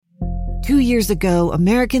2 years ago,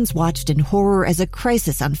 Americans watched in horror as a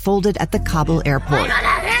crisis unfolded at the Kabul airport.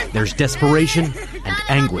 There's desperation and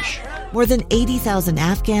anguish. More than 80,000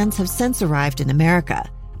 Afghans have since arrived in America,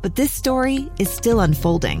 but this story is still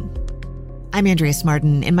unfolding. I'm Andrea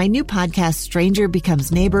Smartin. In my new podcast, Stranger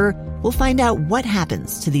Becomes Neighbor, we'll find out what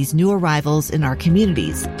happens to these new arrivals in our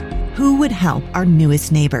communities. Who would help our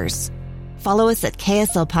newest neighbors? Follow us at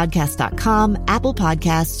kslpodcast.com, Apple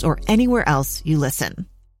Podcasts, or anywhere else you listen.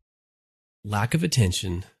 Lack of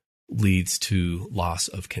attention leads to loss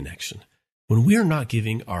of connection. When we are not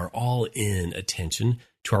giving our all-in attention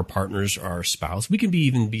to our partners or our spouse, we can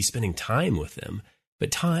even be spending time with them, but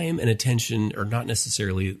time and attention are not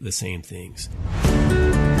necessarily the same things.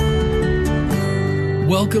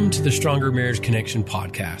 Welcome to the Stronger Marriage Connection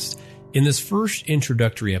podcast. In this first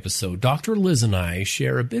introductory episode, Dr. Liz and I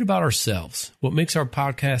share a bit about ourselves, what makes our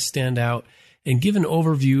podcast stand out, and give an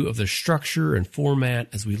overview of the structure and format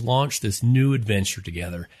as we launch this new adventure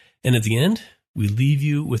together. And at the end, we leave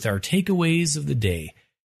you with our takeaways of the day.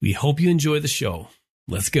 We hope you enjoy the show.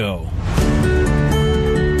 Let's go.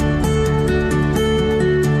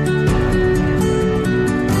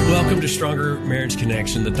 Welcome to Stronger Marriage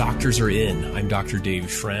Connection. The doctors are in. I'm Dr.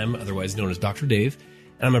 Dave Schramm, otherwise known as Dr. Dave.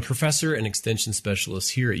 And I'm a professor and extension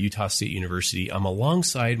specialist here at Utah State University. I'm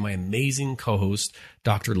alongside my amazing co-host,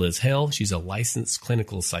 Dr. Liz Hale. She's a licensed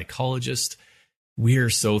clinical psychologist. We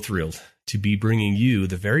are so thrilled to be bringing you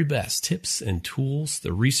the very best tips and tools,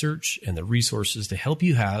 the research and the resources to help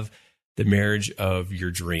you have the marriage of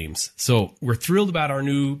your dreams. So we're thrilled about our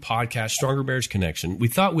new podcast, Stronger Marriage Connection. We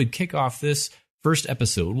thought we'd kick off this first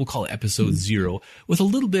episode, we'll call it episode 0, with a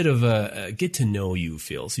little bit of a get to know you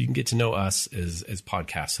feel, so you can get to know us as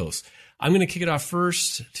podcast hosts. I'm going to kick it off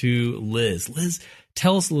first to Liz. Liz,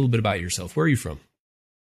 tell us a little bit about yourself. Where are you from?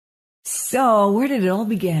 So where did it all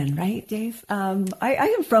begin, right, Dave?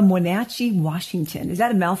 I am from Wenatchee, Washington. Is that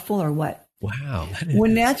a mouthful or what? Wow.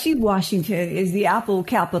 Wenatchee, Washington is the apple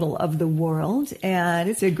capital of the world, and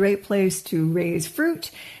it's a great place to raise fruit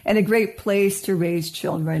and a great place to raise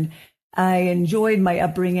children. I enjoyed my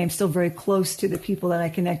upbringing. I'm still very close to the people that I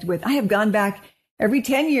connect with. I have gone back every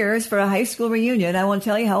 10 years for a high school reunion. I won't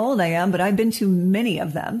tell you how old I am, but I've been to many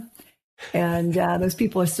of them. And those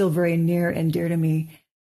people are still very near and dear to me.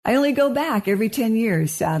 I only go back every 10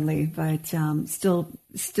 years, sadly, but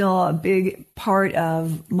still a big part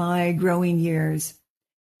of my growing years.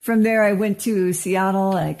 From there, I went to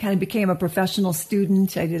Seattle. I kind of became a professional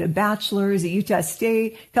student. I did a bachelor's at Utah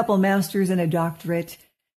State, a couple of masters and a doctorate.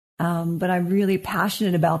 But I'm really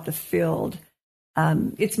passionate about the field.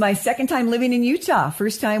 It's my second time living in Utah.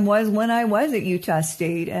 First time was when I was at Utah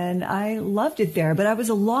State, and I loved it there. But I was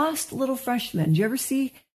a lost little freshman. Do you ever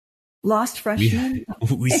see lost freshmen?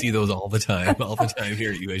 We see those all the time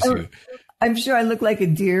here at USU. I'm sure I look like a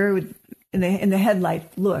deer in the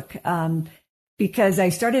headlight look, because I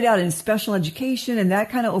started out in special education, and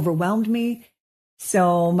that kind of overwhelmed me.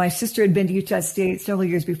 So my sister had been to Utah State several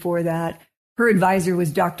years before that. Her advisor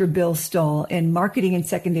was Dr. Bill Stoll in marketing and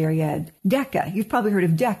secondary ed, DECA. You've probably heard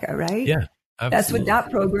of DECA, right? Yeah, absolutely. That's what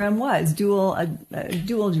that program was, dual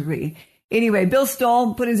degree. Anyway, Bill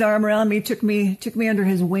Stoll put his arm around me, took me under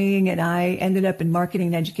his wing, and I ended up in marketing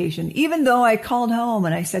and education. Even though I called home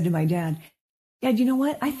and I said to my dad, "Dad, you know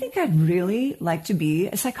what? I think I'd really like to be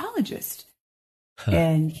a psychologist."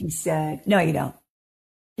 And he said, "No, you don't.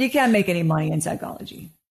 You can't make any money in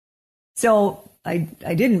psychology." So I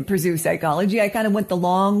didn't pursue psychology. I kind of went the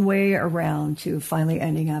long way around to finally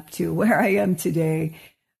ending up to where I am today.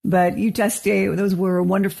 But Utah State, those were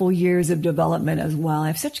wonderful years of development as well. I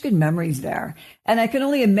have such good memories there. And I can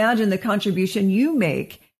only imagine the contribution you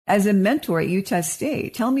make as a mentor at Utah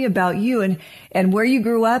State. Tell me about you and where you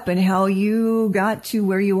grew up and how you got to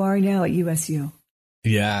where you are now at USU.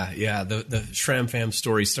 Yeah. The Schramm fam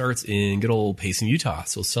story starts in good old Payson, Utah.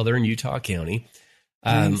 So southern Utah County.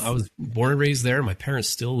 Nice. I was born and raised there. My parents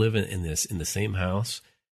still live in the same house.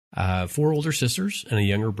 4 older sisters and a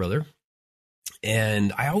younger brother.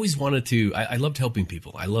 And I always wanted to, I loved helping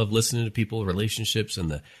people. I love listening to people, relationships,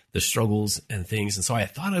 and the struggles and things. And so I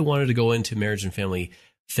thought I wanted to go into marriage and family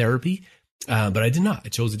therapy, but I did not. I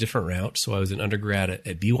chose a different route. So I was an undergrad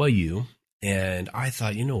at BYU. And I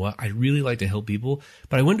thought, you know what, I really like to help people.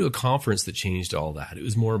 But I went to a conference that changed all that. It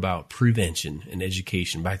was more about prevention and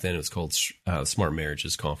education. Back then it was called Smart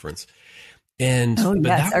Marriages Conference. And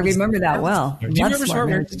yes, I remember that well. Do you remember Smart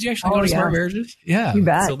Marriages? Did you actually go to Smart Marriages? Yeah. You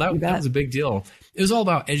bet. So that was a big deal. It was all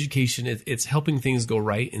about education. It's helping things go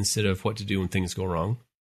right instead of what to do when things go wrong.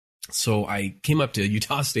 So I came up to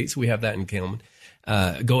Utah State, so we have that in common.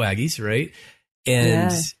 Go Aggies, right?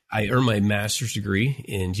 And I earned my master's degree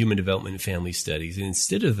in human development and family studies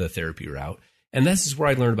instead of the therapy route. And this is where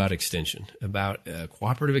I learned about extension, about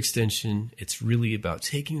cooperative extension. It's really about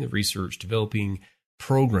taking the research, developing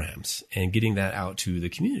programs, and getting that out to the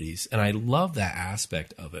communities. And I love that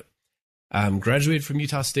aspect of it. Graduated from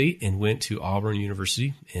Utah State and went to Auburn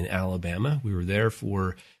University in Alabama. We were there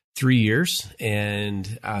for 3 years,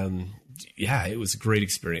 and it was a great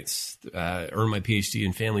experience. Earned my PhD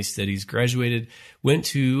in family studies, graduated, went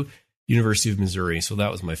to University of Missouri. So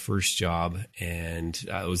that was my first job, and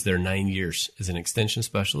I was there 9 years as an extension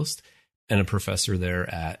specialist and a professor there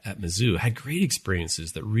at Mizzou. Had great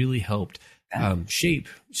experiences that really helped shape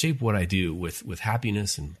what I do with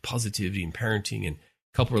happiness and positivity and parenting and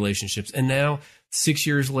couple relationships. And now 6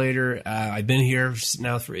 years later, I've been here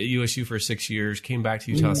now for USU for 6 years, came back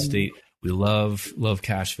to Utah State. We love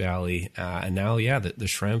Cache Valley. And now, the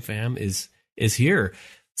Schramm fam is here.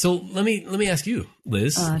 So let me ask you,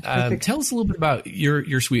 Liz, tell us a little bit about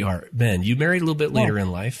your sweetheart, Ben. You married a little bit later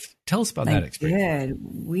in life. Tell us about that experience.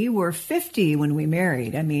 We were 50 when we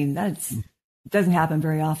married. I mean, doesn't happen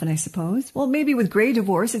very often, I suppose. Well, maybe with gray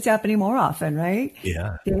divorce, it's happening more often, right?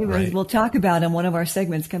 Yeah. Right. We'll talk about in one of our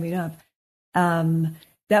segments coming up.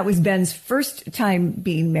 That was Ben's first time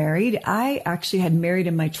being married. I actually had married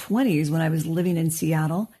in my 20s when I was living in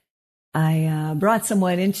Seattle. I brought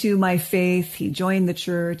someone into my faith. He joined the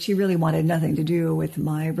church. He really wanted nothing to do with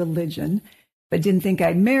my religion, but didn't think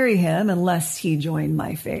I'd marry him unless he joined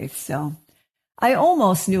my faith. So I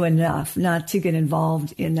almost knew enough not to get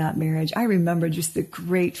involved in that marriage. I remember just the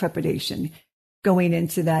great trepidation going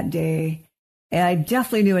into that day. And I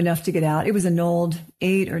definitely knew enough to get out. It was annulled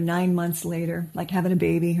 8 or 9 months later, like having a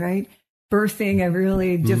baby, right? Birthing a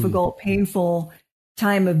really difficult, painful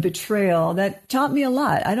time of betrayal that taught me a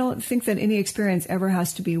lot. I don't think that any experience ever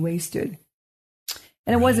has to be wasted.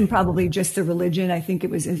 And it wasn't probably just the religion. I think it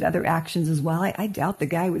was his other actions as well. I doubt the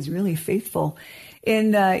guy was really faithful.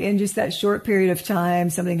 In just that short period of time,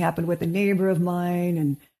 something happened with a neighbor of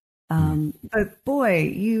mine. And but boy,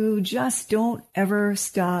 you just don't ever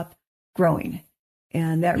stop growing.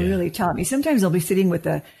 And that really taught me. Sometimes I'll be sitting with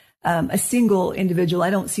a single individual. I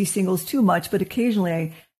don't see singles too much, but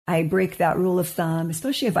occasionally I break that rule of thumb,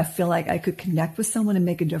 especially if I feel like I could connect with someone and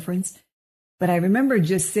make a difference. But I remember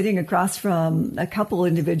just sitting across from a couple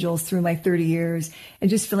individuals through my 30 years and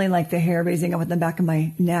just feeling like the hair raising up on the back of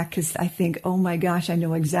my neck, because I think, oh my gosh, I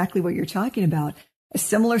know exactly what you're talking about. A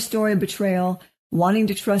similar story of betrayal, wanting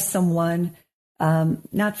to trust someone,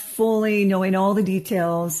 not fully knowing all the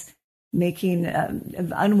details, making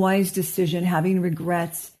an unwise decision, having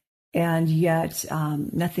regrets, and yet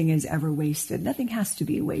nothing is ever wasted. Nothing has to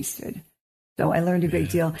be wasted. So I learned a great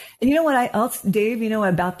deal. And you know what else, Dave,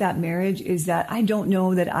 about that marriage is that I don't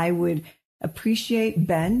know that I would appreciate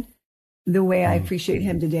Ben the way I appreciate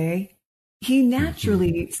him today. He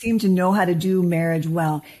naturally seemed to know how to do marriage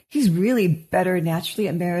well. He's really better naturally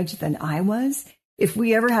at marriage than I was. If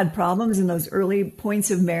we ever had problems in those early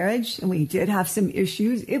points of marriage, and we did have some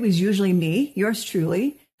issues, it was usually me, yours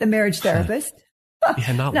truly, the marriage therapist.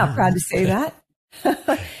 Not proud to say that.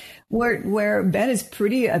 Where Ben is a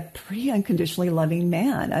pretty unconditionally loving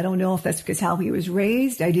man. I don't know if that's because how he was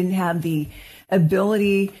raised. I didn't have the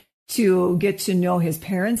ability to get to know his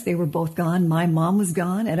parents. They were both gone. My mom was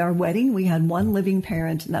gone. At our wedding, we had one living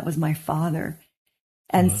parent, and that was my father.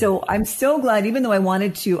 And so I'm so glad, even though I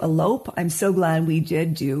wanted to elope, I'm so glad we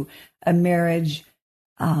did do a marriage,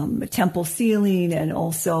 a temple ceiling, and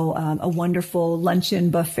also a wonderful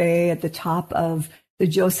luncheon buffet at the top of the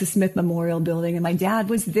Joseph Smith Memorial Building. And my dad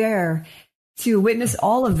was there to witness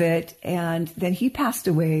all of it. And then he passed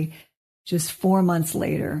away just 4 months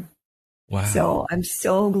later. Wow. So I'm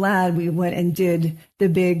so glad we went and did the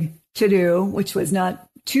big to-do, which was not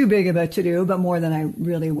too big of a to-do, but more than I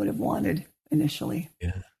really would have wanted initially.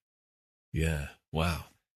 Yeah. Wow.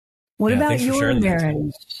 What about your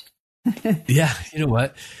marriage? Yeah. You know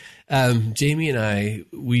what? Jamie and I,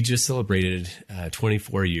 we just celebrated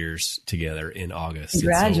 24 years together in August.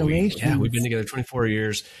 Congratulations. So we've been together 24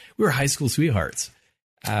 years. We were high school sweethearts.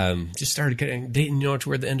 Just started dating,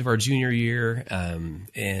 toward the end of our junior year.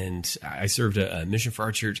 And I served a mission for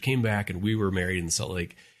our church, came back, and we were married in Salt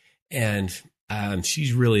Lake. And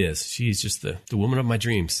she really is. She's just the woman of my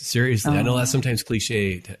dreams. Seriously. I know that's sometimes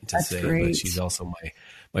cliche to say, great. But she's also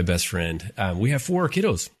my best friend. We have 4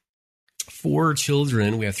 kiddos. 4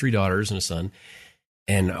 children. We have 3 daughters and a son.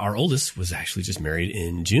 And our oldest was actually just married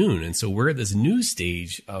in June. And so we're at this new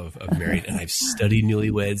stage of married. And I've studied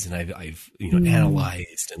newlyweds, and I've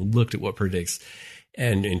analyzed and looked at what predicts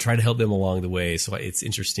and try to help them along the way. So it's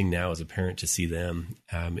interesting now as a parent to see them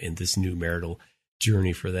in this new marital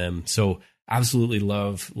journey for them. So absolutely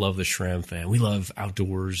love the Schramm family. We love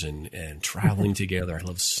outdoors and traveling together. I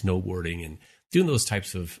love snowboarding and doing those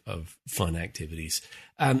types of fun activities.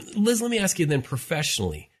 Liz, let me ask you then,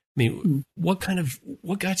 professionally, I mean, what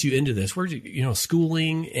got you into this? Where did you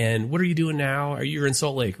schooling, and what are you doing now? You're in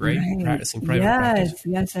Salt Lake, right? Practicing private practice.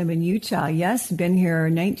 Yes, I'm in Utah. Yes, been here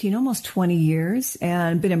 19, almost 20 years,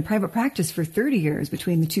 and been in private practice for 30 years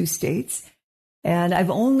between the two states. And I've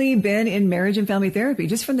only been in marriage and family therapy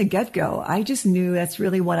just from the get-go. I just knew that's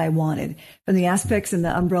really what I wanted. From the aspects and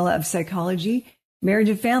the umbrella of psychology, marriage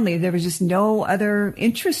and family, there was just no other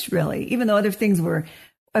interest really, even though other things were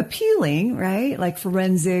appealing, right? Like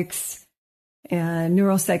forensics and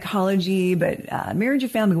neuropsychology, but marriage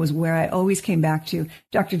and family was where I always came back to.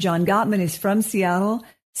 Dr. John Gottman is from Seattle,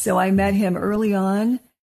 so I met him early on,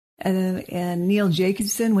 and Neil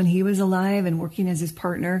Jacobson when he was alive and working as his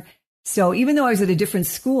partner. So even though I was at a different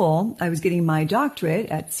school, I was getting my doctorate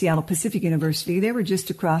at Seattle Pacific University. They were just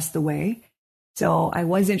across the way. So I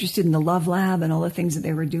was interested in the Love Lab and all the things that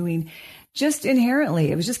they were doing. Just inherently,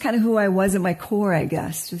 it was just kind of who I was at my core, I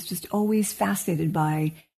guess. Just always fascinated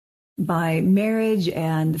by marriage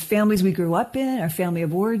and the families we grew up in, our family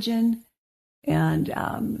of origin, and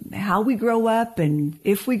how we grow up, and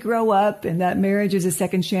if we grow up, and that marriage is a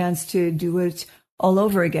second chance to do it all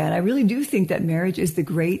over again. I really do think that marriage is the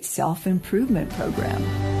great self-improvement program.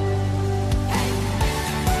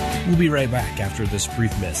 We'll be right back after this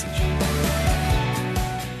brief message.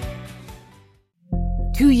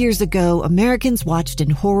 2 years ago, Americans watched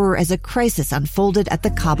in horror as a crisis unfolded at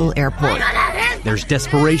the Kabul airport. There's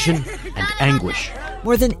desperation and anguish.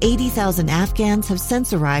 More than 80,000 Afghans have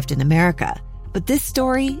since arrived in America, but this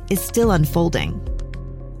story is still unfolding.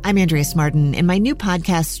 I'm Andrea Smartin. In my new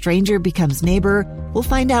podcast, Stranger Becomes Neighbor, we'll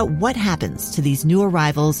find out what happens to these new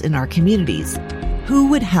arrivals in our communities. Who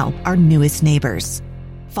would help our newest neighbors?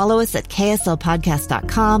 Follow us at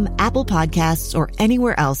kslpodcast.com, Apple Podcasts, or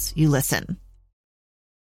anywhere else you listen.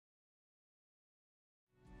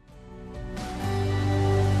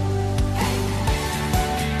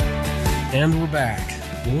 And we're back.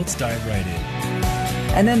 Well, let's dive right in.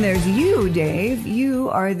 And then there's you, Dave. You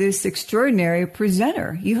are this extraordinary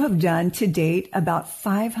presenter. You have done to date about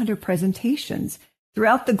 500 presentations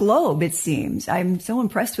throughout the globe, it seems. I'm so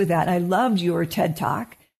impressed with that. I loved your TED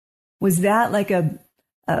Talk. Was that like a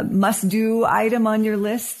must-do item on your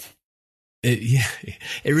list? Yeah,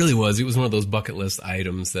 it really was. It was one of those bucket list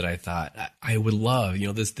items that I thought I would love,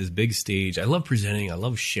 this big stage. I love presenting. I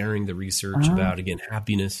love sharing the research about, again,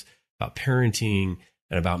 happiness, about parenting,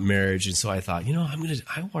 and about marriage. And so I thought,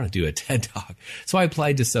 I want to do a TED Talk. So I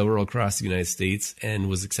applied to several across the United States and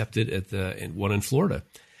was accepted at one in Florida.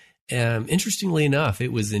 Interestingly enough,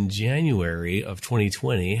 it was in January of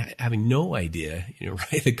 2020, having no idea,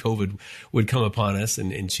 that COVID would come upon us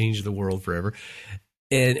and change the world forever.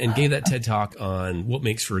 And gave that TED Talk on what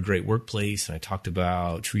makes for a great workplace. And I talked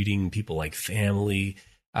about treating people like family.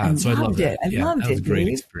 So I loved it. I loved it. That was a great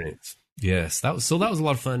experience. Yes, that was a lot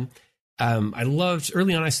of fun. I loved,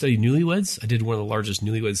 early on, I studied newlyweds. I did one of the largest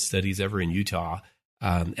newlywed studies ever in Utah,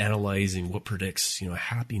 analyzing what predicts,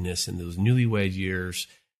 happiness in those newlywed years.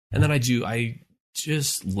 And then I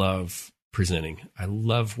just love presenting. I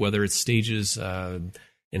love whether it's stages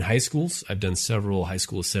in high schools. I've done several high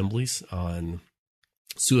school assemblies on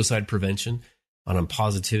suicide prevention, on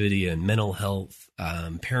positivity and mental health,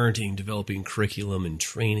 parenting, developing curriculum and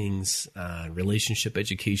trainings, relationship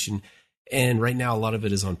education. And right now, a lot of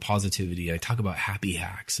it is on positivity. I talk about happy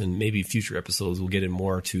hacks, and maybe future episodes will get in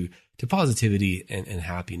more to positivity and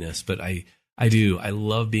happiness. But I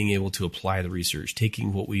love being able to apply the research,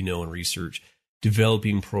 taking what we know in research,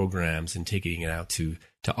 developing programs, and taking it out to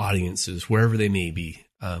audiences, wherever they may be,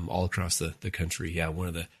 all across the country. Yeah, one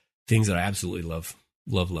of the things that I absolutely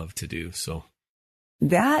love to do. So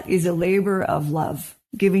that is a labor of love,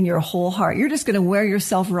 giving your whole heart. You're just going to wear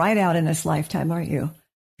yourself right out in this lifetime, aren't you?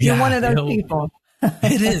 You're one of those people.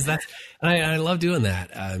 It is. I love doing that.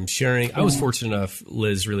 Sharing. Yeah. I was fortunate enough,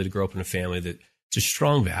 Liz, really to grow up in a family that just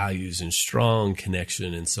strong values and strong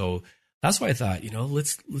connection. And so that's why I thought,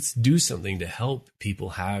 let's do something to help people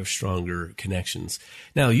have stronger connections.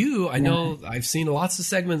 Now, I know I've seen lots of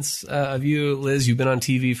segments of you, Liz. You've been on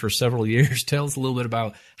TV for several years. Tell us a little bit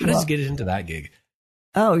about how did you get into that gig?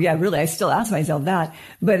 Oh, yeah, really. I still ask myself that.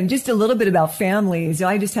 But just a little bit about families.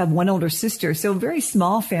 I just have one older sister, so a very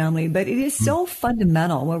small family, but it is so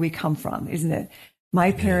fundamental where we come from, isn't it?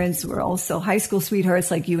 My parents were also high school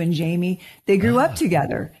sweethearts like you and Jamie. They grew up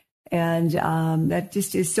together. And that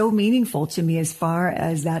just is so meaningful to me as far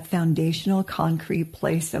as that foundational concrete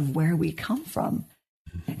place of where we come from.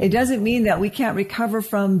 It doesn't mean that we can't recover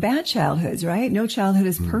from bad childhoods, right? No childhood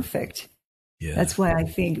is perfect. Yeah. That's why I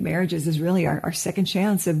think marriages is really our second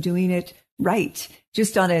chance of doing it right,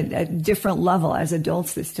 just on a different level as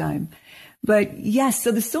adults this time. But yes,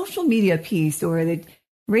 so the social media piece or the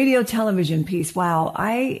radio television piece, wow,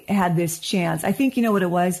 I had this chance. I think you know what it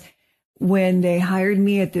was when they hired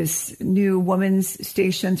me at this new women's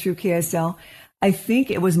station through KSL. I think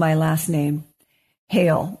it was my last name,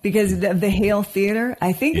 Hale, because the Hale Theater,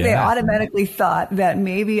 I think they automatically thought that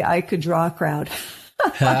maybe I could draw a crowd.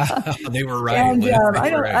 They were right. And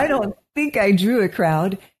I don't think I drew a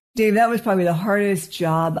crowd. Dave, that was probably the hardest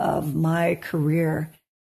job of my career.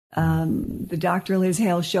 The Dr. Liz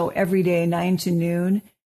Hale show every day, 9 to noon,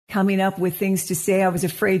 coming up with things to say. I was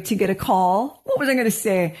afraid to get a call. What was I going to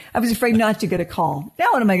say? I was afraid not to get a call. Now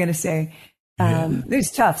what am I going to say? It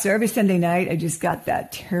was tough. So every Sunday night, I just got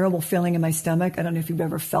that terrible feeling in my stomach. I don't know if you've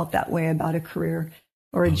ever felt that way about a career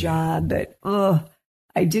or a job, but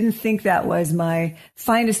I didn't think that was my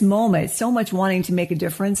finest moment. So much wanting to make a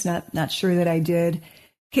difference. Not sure that I did.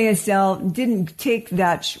 KSL didn't take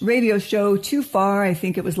that radio show too far. I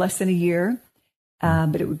think it was less than a year,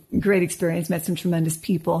 but it was a great experience. Met some tremendous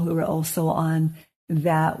people who were also on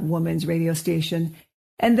that woman's radio station.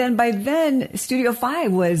 And then by then, Studio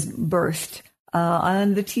 5 was birthed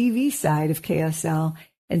on the TV side of KSL.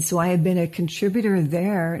 And so I have been a contributor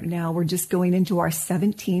there. Now we're just going into our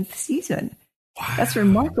 17th season. Wow. That's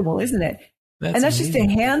remarkable, isn't it? That's amazing. Just a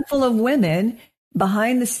handful of women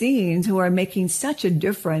behind the scenes who are making such a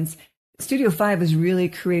difference. Studio 5 has really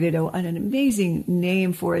created an amazing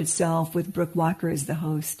name for itself with Brooke Walker as the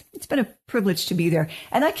host. It's been a privilege to be there.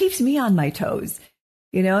 And that keeps me on my toes.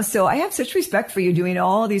 You know, so I have such respect for you doing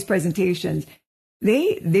all these presentations.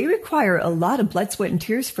 They require a lot of blood, sweat, and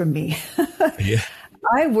tears from me. Yeah.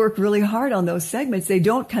 I work really hard on those segments. They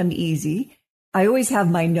don't come easy. I always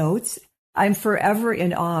have my notes. I'm forever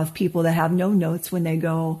in awe of people that have no notes when they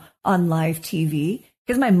go on live TV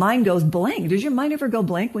because my mind goes blank. Does your mind ever go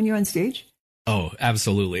blank when you're on stage? Oh,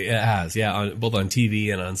 absolutely. It has. Yeah. Both on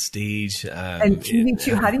TV and on stage. And TV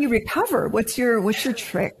too. How do you recover? What's your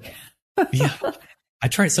trick? Yeah. I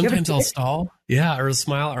try. Sometimes I'll stall. Yeah. Or I'll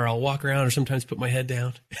smile or I'll walk around or sometimes put my head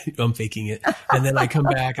down. I'm faking it. And then I come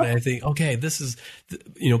back and I think, okay, this is,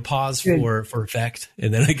 pause for effect.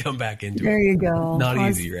 And then I come back into it. There you go. Not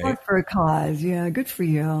pause, easy, right? Pause for a cause. Yeah. Good for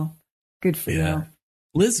you. Good for you.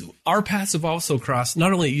 Liz, our paths have also crossed,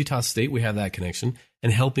 not only at Utah State, we have that connection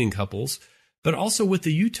and helping couples, but also with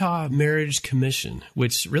the Utah Marriage Commission,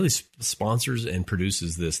 which really sponsors and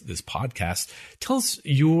produces this podcast. Tell us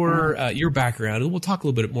your background, and we'll talk a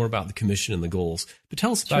little bit more about the commission and the goals. But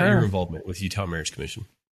tell us about your involvement with Utah Marriage Commission.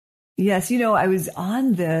 Yes, I was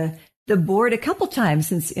on the board a couple times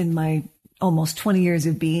since in my almost 20 years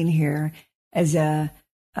of being here as a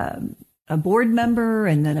board member,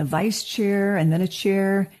 and then a vice chair, and then a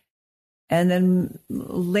chair. And then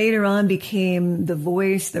later on became the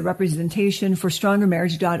voice, the representation for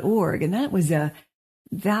StrongerMarriage.org. And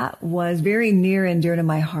that was very near and dear to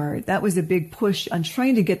my heart. That was a big push on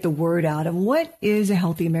trying to get the word out of what is a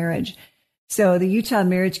healthy marriage. So the Utah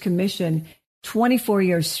Marriage Commission, 24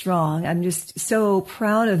 years strong. I'm just so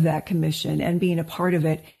proud of that commission and being a part of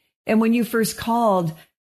it. And when you first called,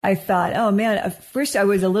 I thought, oh man, at first I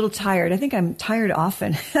was a little tired. I think I'm tired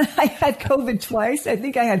often. I had COVID twice. I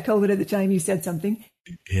think I had COVID at the time you said something.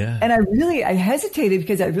 Yeah. And I hesitated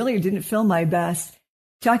because I really didn't feel my best.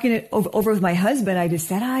 Talking it over with my husband, I just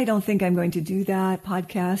said, I don't think I'm going to do that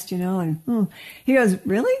podcast, and he goes,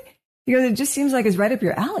 really? He goes, it just seems like it's right up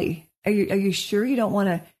your alley. Are you sure you don't want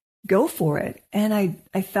to go for it? And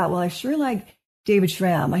I thought, well, I sure like David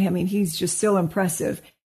Schramm. I mean, he's just so impressive.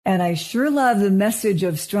 And I sure love the message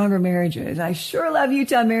of stronger marriages. I sure love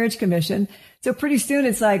Utah Marriage Commission. So pretty soon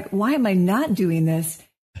it's like, why am I not doing this?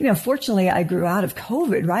 Fortunately, I grew out of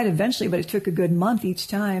COVID, right, eventually, but it took a good month each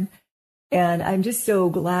time. And I'm just so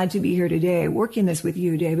glad to be here today, working this with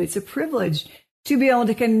you, Dave. It's a privilege to be able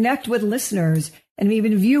to connect with listeners and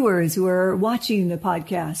even viewers who are watching the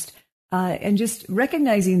podcast, and just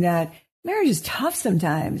recognizing that marriage is tough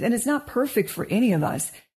sometimes, and it's not perfect for any of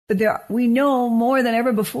us. But we know more than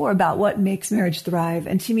ever before about what makes marriage thrive.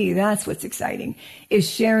 And to me, that's what's exciting, is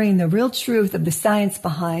sharing the real truth of the science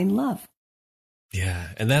behind love. Yeah.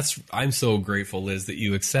 And I'm so grateful, Liz, that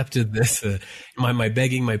you accepted this, my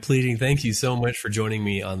begging, my pleading. Thank you so much for joining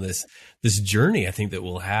me on this journey. I think that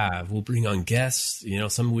we'll bring on guests,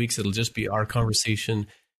 some weeks it'll just be our conversation.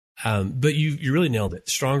 But you really nailed it.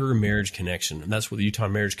 Stronger marriage connection. And that's what the Utah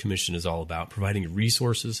Marriage Commission is all about, providing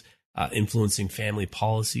resources, influencing family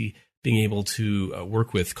policy, being able to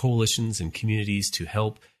work with coalitions and communities to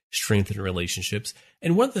help strengthen relationships.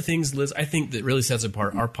 And one of the things, Liz, I think that really sets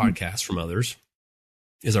apart our podcast from others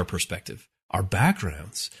is our perspective, our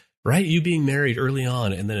backgrounds, right? You being married early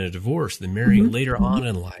on and then a divorce, then marrying later on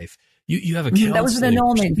in life. You have a counseling. That was an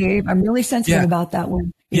annulment, Dave. I'm really sensitive about that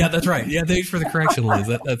one. Yeah, that's right. Yeah, thanks for the correction, Liz.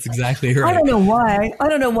 That's exactly right. I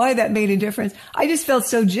don't know why that made a difference. I just felt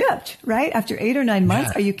so gypped, right? After 8 or 9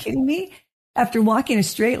 months. Are you kidding me? After walking a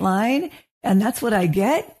straight line, and that's what I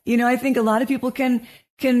get. I think a lot of people can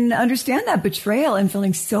understand that betrayal and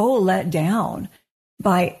feeling so let down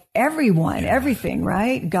by everyone, everything,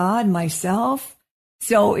 right? God, myself.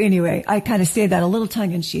 So anyway, I kind of say that a little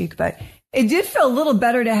tongue in cheek, but it did feel a little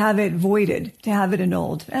better to have it voided, to have it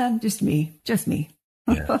annulled. Just me.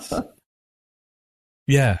 Yes.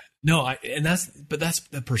 Yeah. No, that's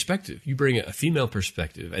the perspective. You bring a female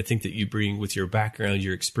perspective. I think that you bring with your background,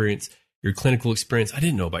 your experience, your clinical experience. I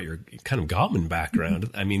didn't know about your kind of Gottman background.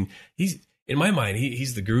 I mean, in my mind,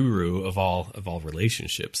 he's the guru of all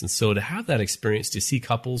relationships. And so to have that experience, to see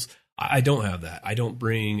couples, I don't have that. I don't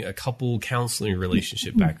bring a couple counseling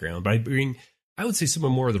relationship background, but I would say some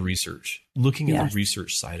more of the research, looking at the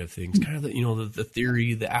research side of things, kind of the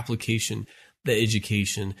theory, the application, the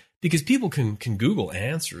education, because people can Google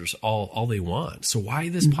answers all they want. So why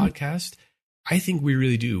this podcast? I think we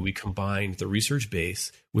really do. We combine the research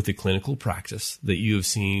base with the clinical practice that you have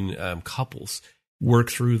seen couples work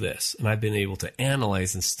through this. And I've been able to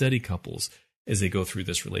analyze and study couples as they go through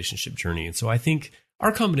this relationship journey. And so I think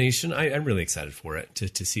our combination, I'm really excited for it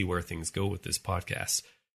to see where things go with this podcast.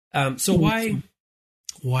 So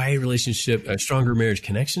why relationship, Stronger Marriage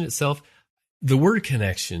Connection itself? The word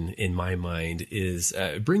connection in my mind is,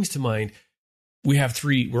 it brings to mind,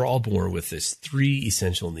 we're all born with this 3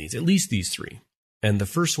 essential needs, at least these 3. And the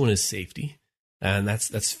first one is safety. And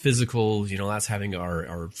that's physical, that's having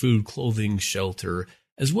our food, clothing, shelter,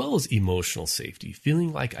 as well as emotional safety,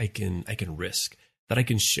 feeling like I can risk, that I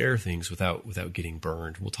can share things without getting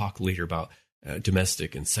burned. We'll talk later about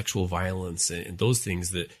domestic and sexual violence and those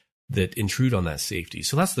things that intrude on that safety.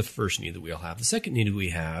 So that's the first need that we all have. The second need we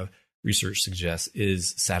have, research suggests,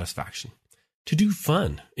 is satisfaction. To do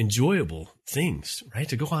fun, enjoyable things, right?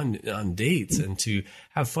 To go on dates and to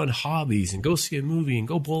have fun hobbies and go see a movie and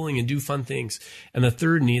go bowling and do fun things. And the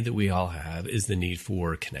third need that we all have is the need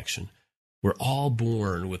for connection. We're all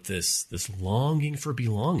born with this longing for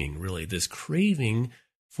belonging, really, this craving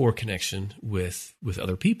for connection with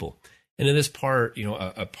other people. And in this part,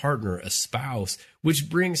 a partner, a spouse,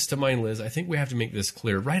 which brings to mind, Liz, I think we have to make this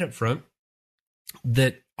clear right up front,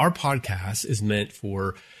 that our podcast is meant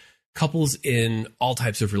for couples in all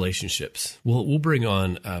types of relationships. We'll bring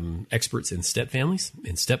on experts in step families,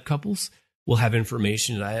 in step couples. We'll have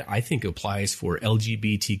information that I think applies for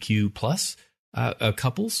LGBTQ plus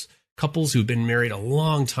couples who've been married a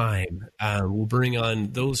long time. We'll bring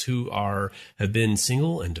on those who have been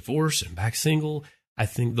single and divorced and back single. I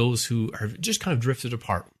think those who are just kind of drifted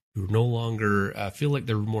apart, who no longer feel like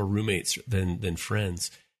they're more roommates than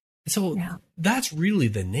friends. So that's really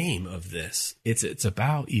the name of this. It's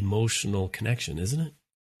about emotional connection, isn't it?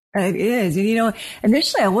 It is. And,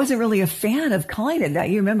 initially I wasn't really a fan of calling it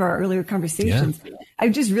that. You remember our earlier conversations. Yeah. I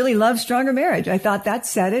just really love Stronger Marriage. I thought that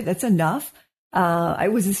said it. That's enough. I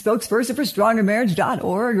was a spokesperson for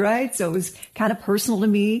strongermarriage.org, right? So it was kind of personal to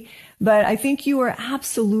me. But I think you were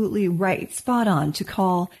absolutely right, spot on, to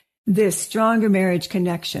call this Stronger Marriage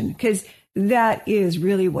Connection, because that is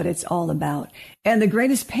really what it's all about. And the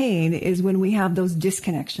greatest pain is when we have those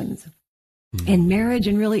disconnections in marriage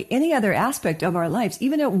and really any other aspect of our lives,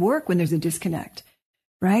 even at work when there's a disconnect,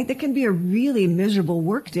 right? That can be a really miserable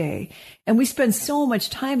work day. And we spend so much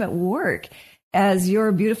time at work, as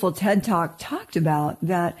your beautiful TED Talk talked about,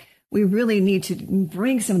 that we really need to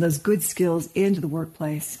bring some of those good skills into the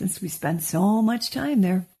workplace since we spend so much time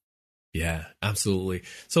there. Yeah, absolutely.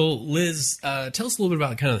 So Liz, tell us a little bit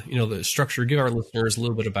about kind of, the structure, give our listeners a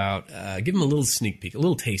little bit about, give them a little sneak peek, a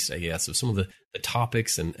little taste, I guess, of some of the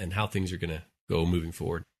topics and how things are going to go moving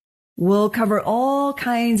forward. We'll cover all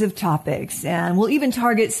kinds of topics, and we'll even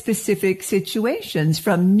target specific situations,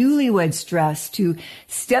 from newlywed stress to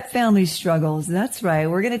step-family struggles. That's right.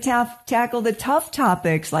 We're going to tackle the tough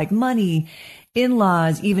topics like money,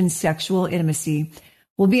 in-laws, even sexual intimacy.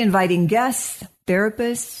 We'll be inviting guests,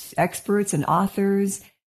 therapists, experts, and authors,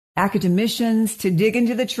 academicians to dig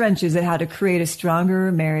into the trenches at how to create a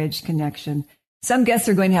stronger marriage connection. Some guests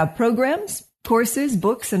are going to have programs, courses,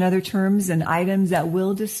 books, and other terms and items that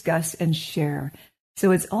we'll discuss and share.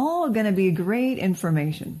 So it's all going to be great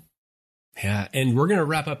information. Yeah, and we're going to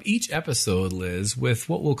wrap up each episode, Liz, with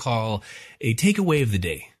what we'll call a takeaway of the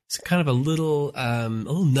day. It's kind of a little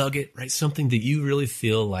nugget, right? Something that you really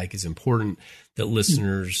feel like is important that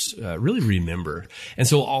listeners really remember. And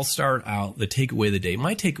so I'll start out the takeaway of the day.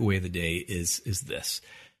 My takeaway of the day is this.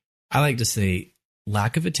 I like to say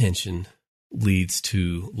lack of attention leads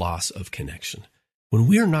to loss of connection. When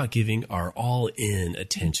we are not giving our all-in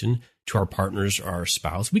attention to our partners or our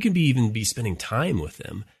spouse, we can even be spending time with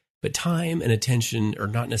them, but time and attention are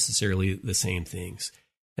not necessarily the same things.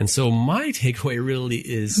 And so my takeaway really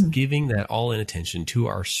is giving that all-in attention to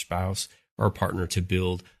our spouse or partner to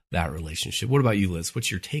build that relationship. What about you, Liz? What's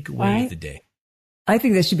your takeaway of the day? I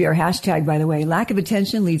think that should be our hashtag, by the way. Lack of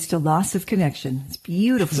attention leads to loss of connection. It's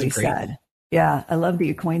beautifully said. Yeah, I love that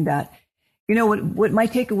you coined that. You know, what my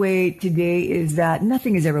takeaway today is that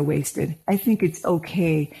nothing is ever wasted. I think it's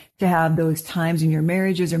okay to have those times in your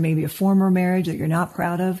marriages or maybe a former marriage that you're not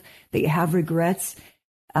proud of, that you have regrets.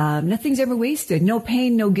 Nothing's ever wasted. No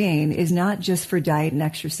pain, no gain is not just for diet and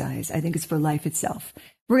exercise. I think it's for life itself.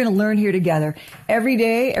 We're going to learn here together. Every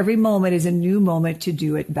day, every moment is a new moment to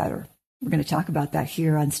do it better. We're going to talk about that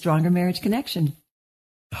here on Stronger Marriage Connection.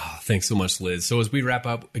 Oh, thanks so much, Liz. So as we wrap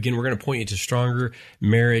up, again, we're going to point you to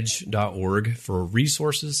strongermarriage.org for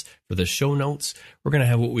resources, for the show notes. We're going to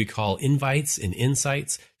have what we call invites and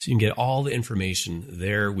insights, so you can get all the information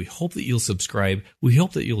there. We hope that you'll subscribe. We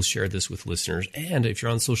hope that you'll share this with listeners. And if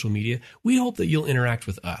you're on social media, we hope that you'll interact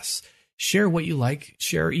with us. Share what you like.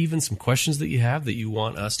 Share even some questions that you have that you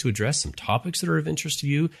want us to address, some topics that are of interest to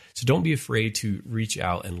you. So don't be afraid to reach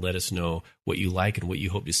out and let us know what you like and what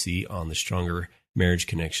you hope to see on the Stronger Marriage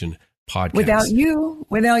Connection podcast. Without you,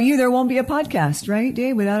 there won't be a podcast, right,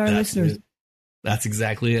 Dave? Without our listeners. That's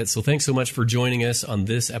exactly it. So thanks so much for joining us on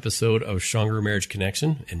this episode of Stronger Marriage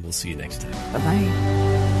Connection, and we'll see you next time. Bye-bye.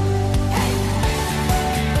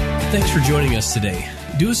 Thanks for joining us today.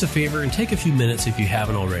 Do us a favor and take a few minutes, if you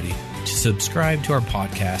haven't already, to subscribe to our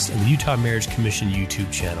podcast and the Utah Marriage Commission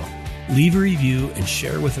YouTube channel. Leave a review and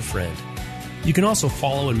share with a friend. You can also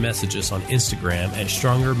follow and message us on Instagram at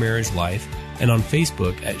Stronger Marriage Life and on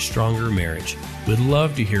Facebook at Stronger Marriage. We'd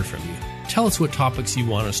love to hear from you. Tell us what topics you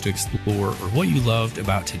want us to explore or what you loved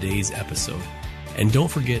about today's episode. And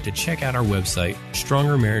don't forget to check out our website,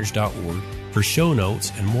 strongermarriage.org, for show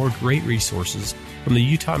notes and more great resources from the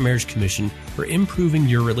Utah Marriage Commission for improving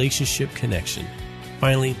your relationship connection.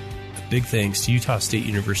 Finally, a big thanks to Utah State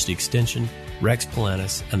University Extension, Rex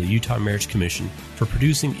Polanis, and the Utah Marriage Commission for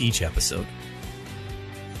producing each episode.